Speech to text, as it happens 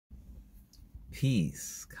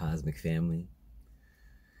Peace, cosmic family.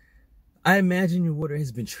 I imagine your water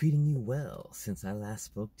has been treating you well since I last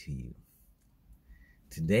spoke to you.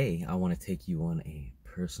 Today, I want to take you on a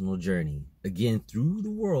personal journey, again through the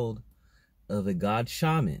world of a god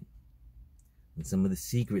shaman and some of the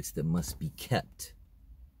secrets that must be kept.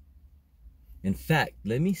 In fact,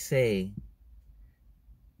 let me say,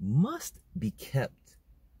 must be kept,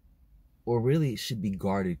 or really it should be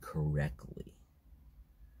guarded correctly.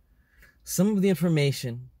 Some of the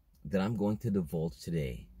information that I'm going to divulge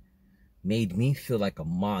today made me feel like a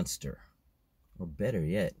monster, or better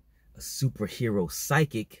yet, a superhero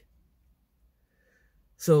psychic.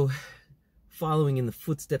 So, following in the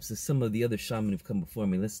footsteps of some of the other shamans who've come before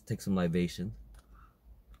me, let's take some libations.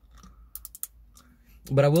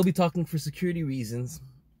 But I will be talking for security reasons.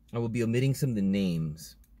 I will be omitting some of the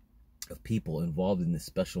names of people involved in this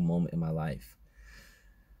special moment in my life.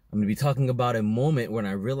 I'm going to be talking about a moment when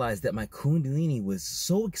I realized that my Kundalini was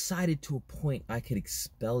so excited to a point I could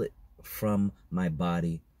expel it from my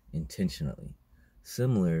body intentionally,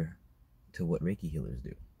 similar to what Reiki healers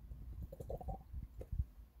do.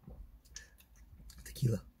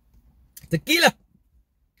 Tequila!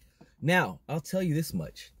 Now, I'll tell you this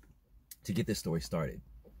much to get this story started.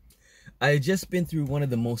 I had just been through one of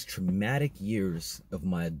the most traumatic years of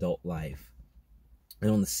my adult life.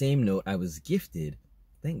 And on the same note, I was gifted,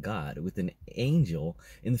 thank God, with an angel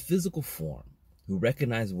in the physical form who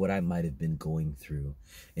recognized what I might have been going through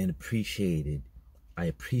and I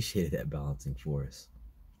appreciated that balancing force.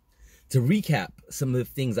 To recap some of the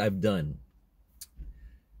things I've done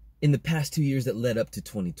in the past 2 years that led up to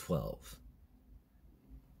 2012,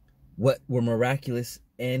 what were miraculous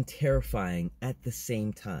and terrifying at the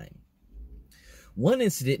same time. One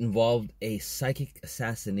incident involved a psychic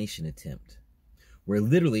assassination attempt, where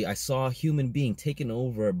literally I saw a human being taken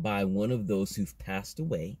over by one of those who've passed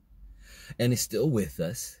away and is still with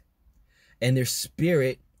us, and their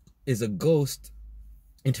spirit is a ghost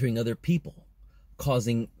entering other people,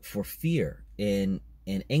 causing for fear and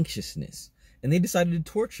anxiousness. And they decided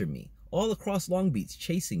to torture me all across Long Beach,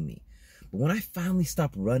 chasing me. But when I finally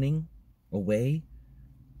stopped running away,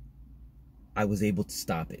 I was able to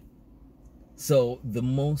stop it. So the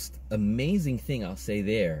most amazing thing I'll say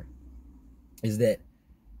there is that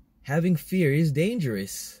having fear is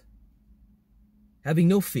dangerous. Having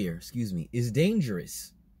no fear, is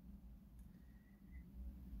dangerous.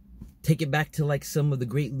 Take it back to like some of the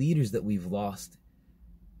great leaders that we've lost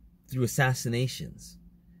through assassinations,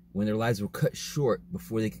 when their lives were cut short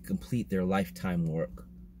before they could complete their lifetime work.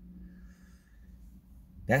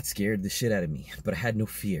 That scared the shit out of me, but I had no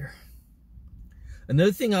fear.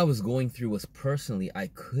 Another thing I was going through was personally, I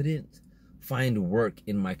couldn't find work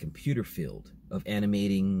in my computer field of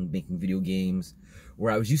animating, making video games,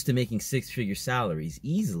 where I was used to making six-figure salaries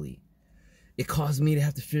easily. It caused me to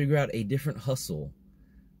have to figure out a different hustle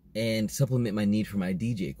and supplement my need for my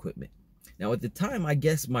DJ equipment. Now, at the time, I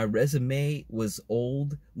guess my resume was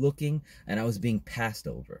old looking and I was being passed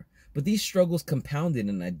over. But these struggles compounded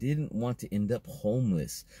and I didn't want to end up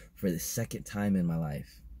homeless for the second time in my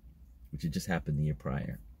life, which had just happened the year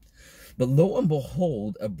prior. But lo and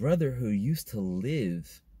behold, a brother who used to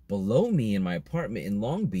live below me in my apartment in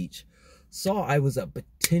Long Beach saw I was a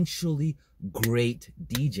potentially great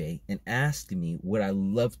DJ and asked me would I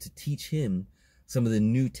love to teach him some of the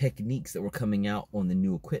new techniques that were coming out on the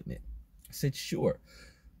new equipment. I said, sure.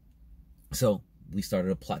 So we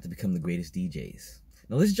started a plot to become the greatest DJs.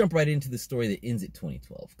 Now let's jump right into the story that ends at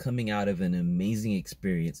 2012, coming out of an amazing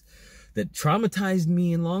experience that traumatized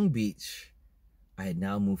me in Long Beach. I had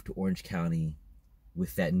now moved to Orange County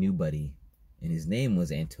with that new buddy, and his name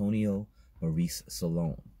was Antonio Maurice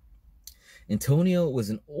Salone. Antonio was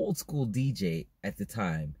an old school DJ at the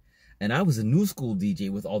time, and I was a new school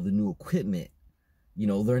DJ with all the new equipment, you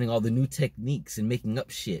know, learning all the new techniques and making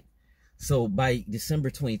up shit. So by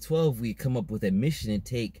December 2012, we had come up with a mission to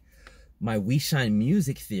take my We Shine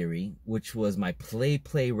Music Theory, which was my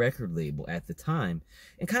play record label at the time,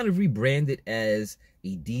 and kind of rebrand it as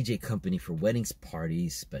a DJ company for weddings,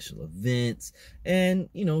 parties, special events, and,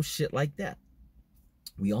 you know, shit like that.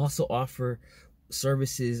 We also offer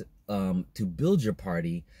services to build your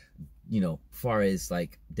party, you know, far as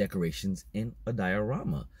like decorations and a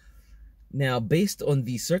diorama. Now, based on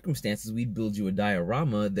these circumstances, we'd build you a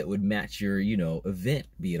diorama that would match your, you know, event,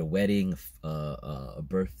 be it a wedding, a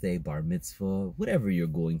birthday, bar mitzvah, whatever you're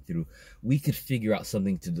going through. We could figure out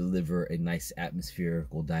something to deliver a nice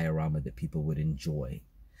atmospherical diorama that people would enjoy.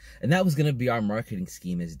 And that was going to be our marketing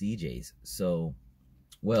scheme as DJs. So,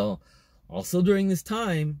 well, also during this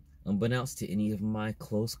time, unbeknownst to any of my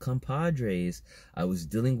close compadres, I was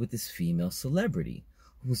dealing with this female celebrity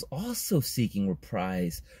who was also seeking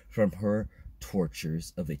reprise from her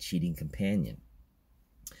tortures of a cheating companion.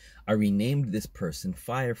 I renamed this person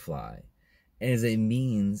Firefly as a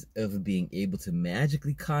means of being able to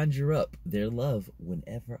magically conjure up their love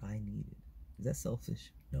whenever I needed. Is that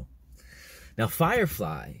selfish? No. Now,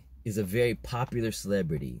 Firefly is a very popular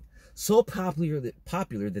celebrity, so popular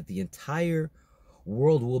that the entire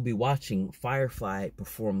world will be watching Firefly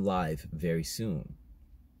perform live very soon.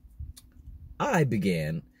 I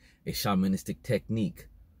began a shamanistic technique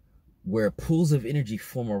where pools of energy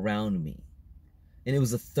form around me. And it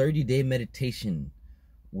was a 30-day meditation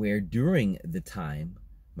where during the time,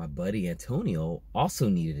 my buddy Antonio also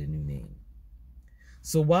needed a new name.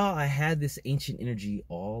 So while I had this ancient energy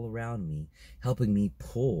all around me, helping me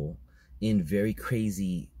pull in very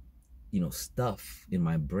crazy, stuff in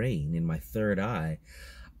my brain, in my third eye,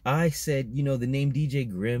 I said, the name DJ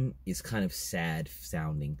Grimm is kind of sad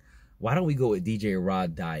sounding. Why don't we go with DJ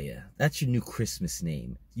Rod Daya? That's your new Christmas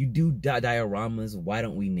name. You do dioramas, why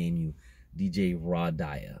don't we name you DJ Rod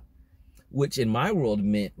Daya? Which in my world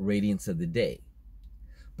meant Radiance of the Day.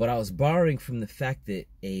 But I was borrowing from the fact that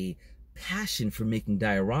a passion for making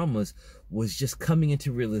dioramas was just coming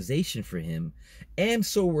into realization for him, and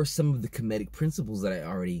so were some of the comedic principles that I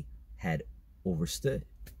already had overstood.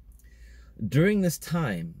 During this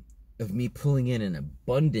time of me pulling in an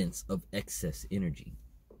abundance of excess energy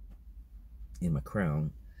in my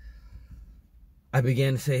crown, I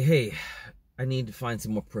began to say, hey, I need to find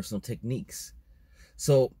some more personal techniques.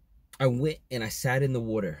 So I went and I sat in the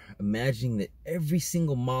water, imagining that every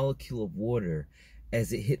single molecule of water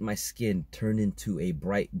as it hit my skin turned into a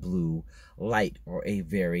bright blue light or a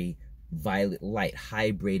very violet light,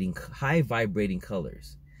 high vibrating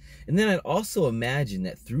colors. And then I'd also imagine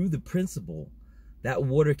that through the principle, that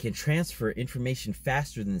water can transfer information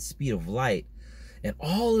faster than the speed of light, and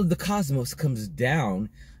all of the cosmos comes down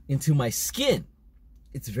into my skin.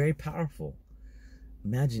 It's very powerful.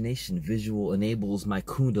 Imagination visual enables my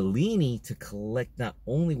Kundalini to collect not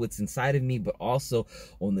only what's inside of me, but also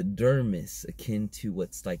on the dermis, akin to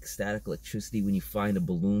what's like static electricity when you find a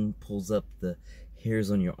balloon pulls up the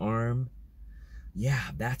hairs on your arm. Yeah,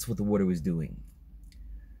 that's what the water was doing.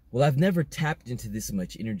 Well, I've never tapped into this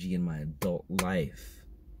much energy in my adult life.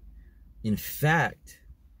 In fact,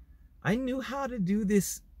 I knew how to do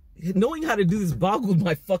this. Knowing how to do this boggled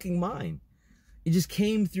my fucking mind. It just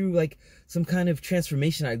came through like some kind of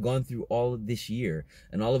transformation I'd gone through all of this year.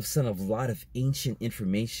 And all of a sudden, a lot of ancient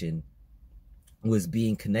information was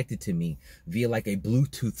being connected to me via like a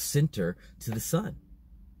Bluetooth center to the sun.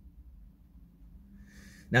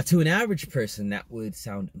 Now, to an average person, that would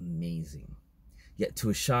sound amazing. Yet to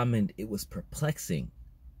a shaman, it was perplexing.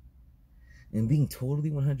 And being totally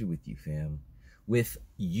 100 with you, fam. With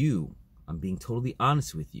you, I'm being totally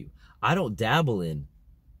honest with you. I don't dabble in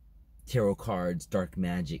tarot cards, dark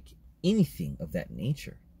magic, anything of that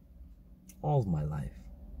nature. All of my life.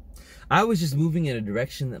 I was just moving in a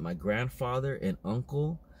direction that my grandfather and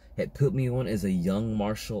uncle had put me on as a young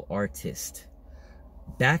martial artist.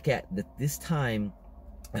 Back at this time,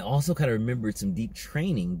 I also kind of remembered some deep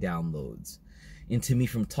training downloads into me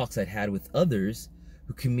from talks I'd had with others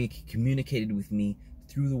who communicated with me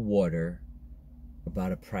through the water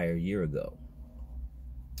about a prior year ago.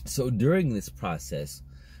 So during this process,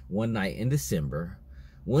 one night in December,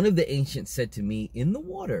 one of the ancients said to me in the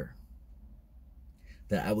water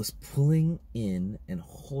that I was pulling in and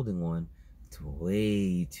holding on to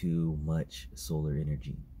way too much solar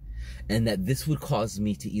energy, and that this would cause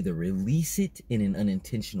me to either release it in an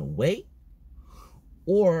unintentional way,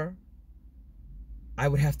 or I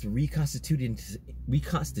would have to reconstitute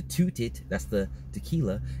it, that's the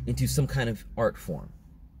tequila, into some kind of art form.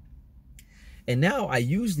 And now I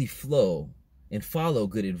usually flow and follow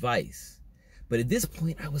good advice. But at this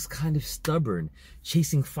point, I was kind of stubborn,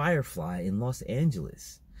 chasing Firefly in Los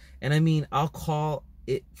Angeles. And I mean, I'll call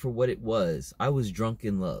it for what it was. I was drunk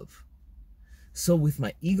in love. So with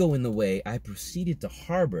my ego in the way, I proceeded to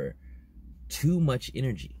harbor too much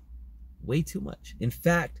energy. Way too much. In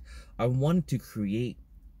fact, I wanted to create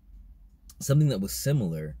something that was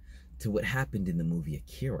similar to what happened in the movie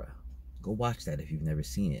Akira. Go watch that if you've never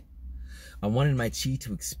seen it. I wanted my chi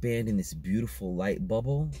to expand in this beautiful light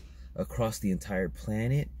bubble across the entire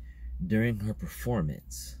planet during her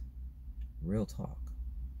performance. Real talk.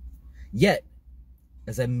 Yet,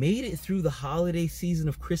 as I made it through the holiday season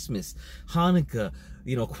of Christmas, Hanukkah,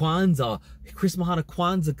 Kwanzaa, Christmas, Hanukkah,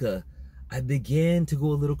 Kwanzaa, I began to go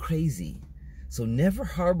a little crazy. So never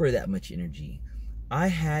harbor that much energy. I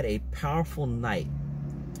had a powerful night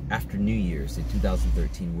after New Year's in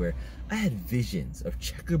 2013 where I had visions of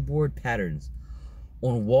checkerboard patterns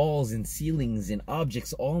on walls and ceilings and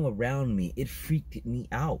objects all around me. It freaked me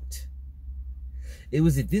out. It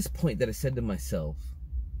was at this point that I said to myself,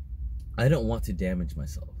 I don't want to damage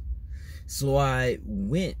myself. So I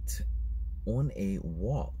went on a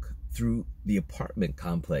walk through the apartment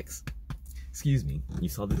complex. Excuse me, you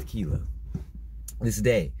saw the tequila this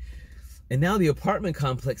day. And now the apartment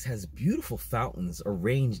complex has beautiful fountains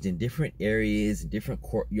arranged in different areas, in different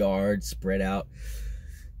courtyards, spread out,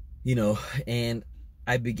 you know, and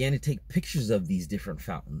I began to take pictures of these different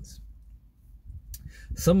fountains.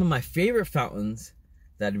 Some of my favorite fountains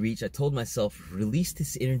that I reached, I told myself, release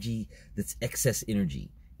this energy, that's excess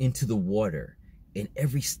energy, into the water in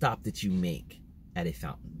every stop that you make at a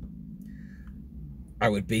fountain. I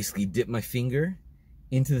would basically dip my finger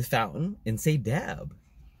into the fountain and say dab.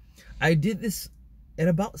 I did this at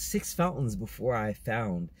about 6 fountains before I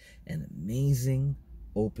found an amazing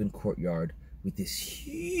open courtyard with this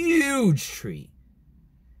huge tree.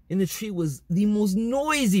 And the tree was the most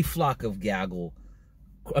noisy flock of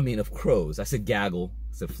of crows. I said gaggle,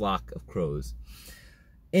 it's a flock of crows.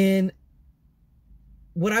 And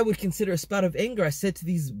what I would consider a spout of anger, I said to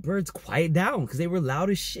these birds, quiet down, because they were loud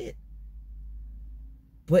as shit.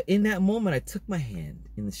 But in that moment, I took my hand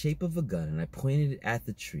in the shape of a gun and I pointed it at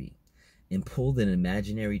the tree and pulled an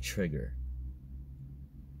imaginary trigger.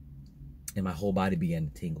 And my whole body began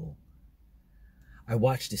to tingle. I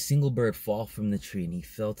watched a single bird fall from the tree, and he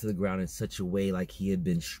fell to the ground in such a way like he had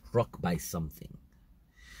been struck by something.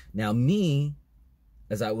 Now me,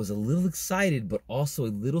 as I was a little excited but also a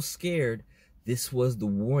little scared, this was the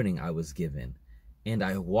warning I was given. And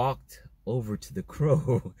I walked over to the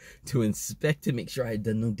crow to inspect to make sure I had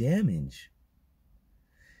done no damage.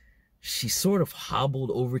 She sort of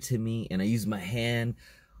hobbled over to me, and I used my hand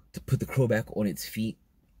to put the crow back on its feet.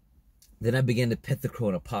 Then I began to pet the crow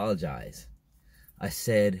and apologize. I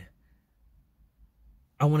said,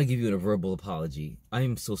 I want to give you a verbal apology. I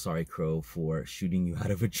am so sorry, crow, for shooting you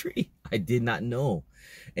out of a tree. I did not know.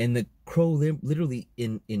 And the crow literally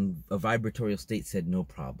in a vibratorial state said, no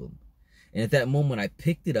problem. And at that moment, I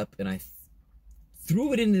picked it up and I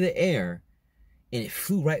threw it into the air, and it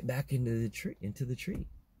flew right back into the tree.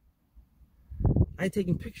 I had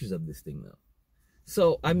taken pictures of this thing, though.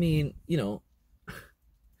 So, I mean, you know,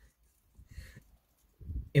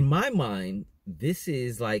 in my mind, this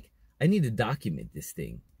is like, I need to document this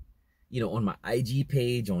thing, you know, on my IG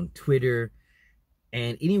page, on Twitter,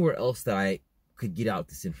 and anywhere else that I could get out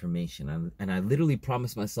this information. And I literally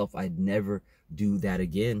promised myself I'd never do that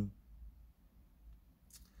again.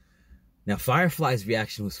 Now, Firefly's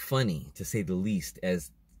reaction was funny, to say the least,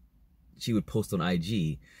 as she would post on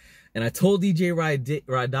IG. And I told DJ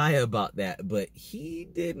Radaya about that, but he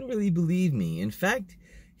didn't really believe me. In fact,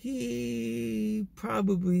 he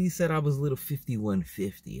probably said I was a little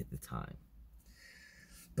 5150 at the time.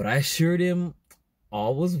 But I assured him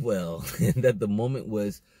all was well and that the moment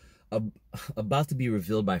was about to be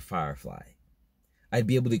revealed by Firefly. I'd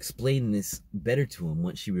be able to explain this better to him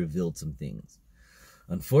once she revealed some things.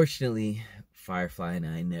 Unfortunately, Firefly and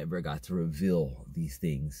I never got to reveal these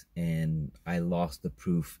things, and I lost the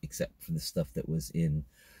proof except for the stuff that was in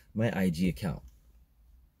my IG account.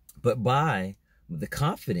 But by the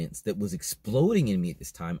confidence that was exploding in me at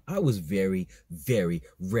this time, I was very, very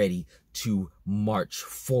ready to march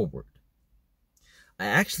forward. I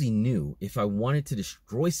actually knew if I wanted to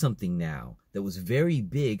destroy something now that was very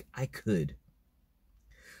big, I could.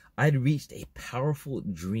 I'd reached a powerful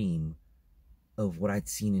dream of what I'd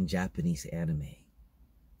seen in Japanese anime.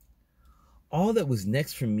 All that was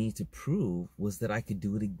next for me to prove was that I could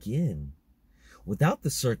do it again without the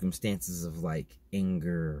circumstances of like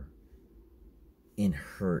anger and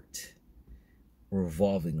hurt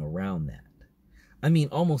revolving around that. I mean,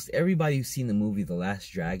 almost everybody who's seen the movie The Last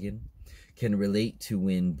Dragon can relate to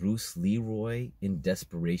when Bruce Leroy in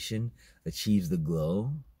desperation achieves the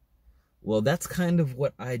glow. Well, that's kind of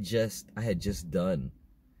what I had just done.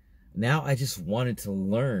 Now I just wanted to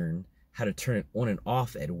learn how to turn it on and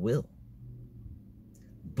off at will.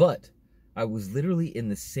 But I was literally in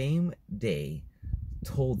the same day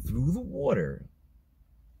told through the water,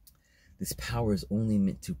 this power is only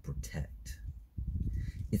meant to protect.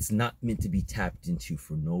 It's not meant to be tapped into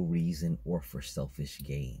for no reason or for selfish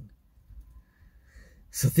gain.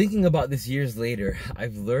 So thinking about this years later,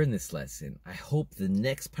 I've learned this lesson. I hope the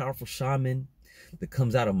next powerful shaman that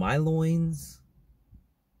comes out of my loins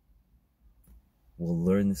will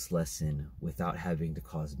learn this lesson without having to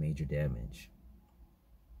cause major damage.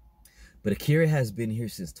 But Akira has been here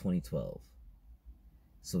since 2012.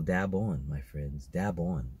 So dab on, my friends, dab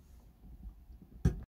on.